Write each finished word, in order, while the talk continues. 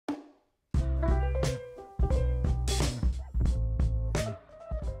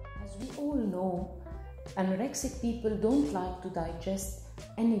know, anorexic people don't like to digest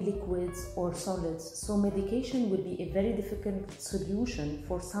any liquids or solids, so medication will be a very difficult solution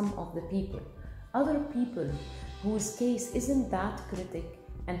for some of the people. Other people whose case isn't that critic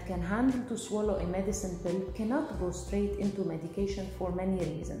and can handle to swallow a medicine pill cannot go straight into medication for many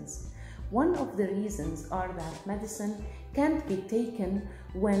reasons. One of the reasons are that medicine can't be taken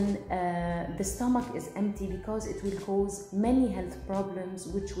when the stomach is empty, because it will cause many health problems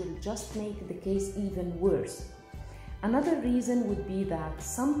which will just make the case even worse. Another reason would be that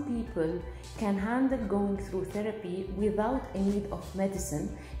some people can handle going through therapy without a need of medicine,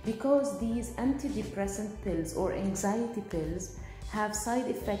 because these antidepressant pills or anxiety pills have side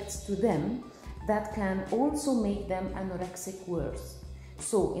effects to them that can also make them anorexic worse.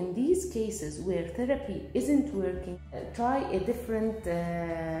 So in these cases where therapy isn't working, try a different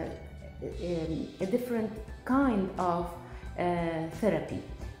kind of therapy.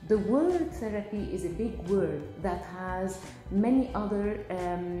 The word therapy is a big word that has many other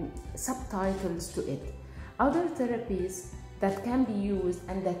subtitles to it. Other therapies that can be used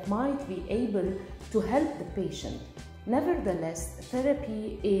and that might be able to help the patient. Nevertheless,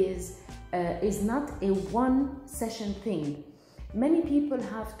 therapy is not a one-session thing. Many people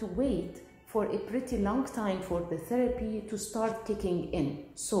have to wait for a pretty long time for the therapy to start kicking in.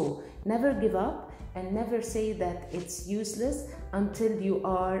 So never give up and never say that it's useless until you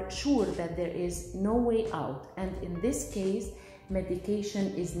are sure that there is no way out. And in this case,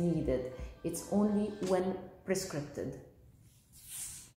 medication is needed. It's only when prescribed.